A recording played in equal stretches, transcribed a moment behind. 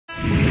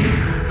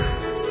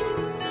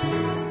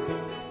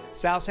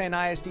South San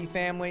ISD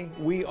family,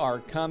 we are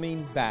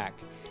coming back.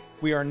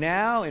 We are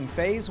now in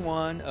phase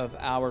 1 of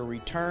our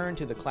return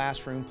to the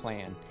classroom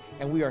plan,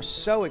 and we are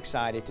so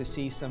excited to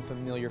see some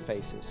familiar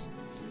faces.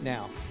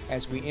 Now,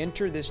 as we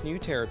enter this new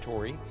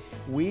territory,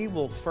 we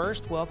will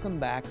first welcome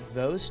back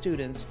those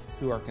students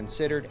who are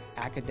considered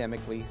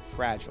academically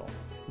fragile.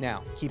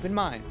 Now, keep in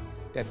mind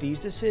that these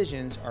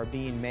decisions are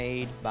being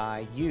made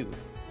by you,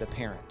 the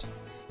parent.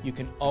 You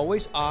can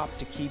always opt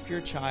to keep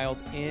your child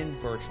in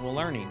virtual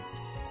learning.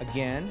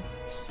 Again,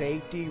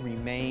 safety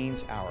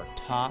remains our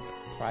top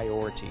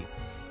priority.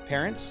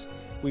 Parents,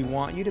 we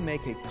want you to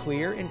make a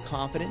clear and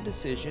confident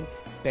decision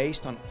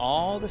based on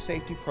all the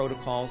safety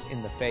protocols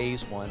in the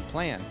Phase 1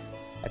 plan.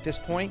 At this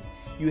point,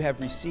 you have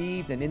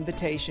received an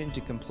invitation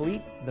to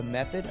complete the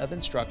method of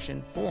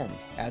instruction form.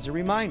 As a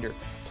reminder,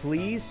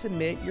 please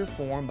submit your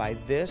form by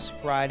this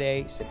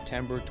Friday,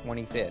 September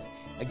 25th.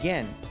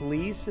 Again,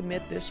 please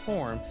submit this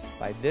form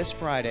by this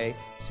Friday,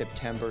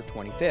 September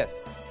 25th.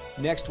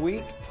 Next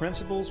week,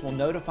 principals will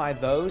notify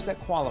those that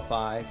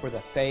qualify for the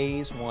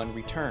Phase 1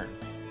 return.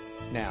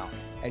 Now,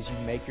 as you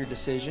make your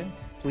decision,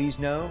 please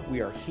know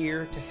we are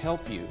here to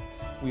help you.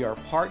 We are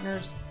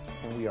partners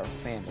and we are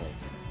family.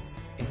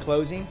 In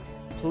closing,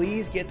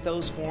 please get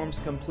those forms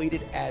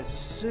completed as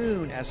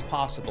soon as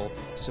possible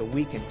so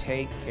we can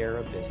take care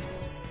of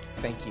business.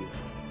 Thank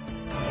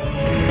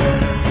you.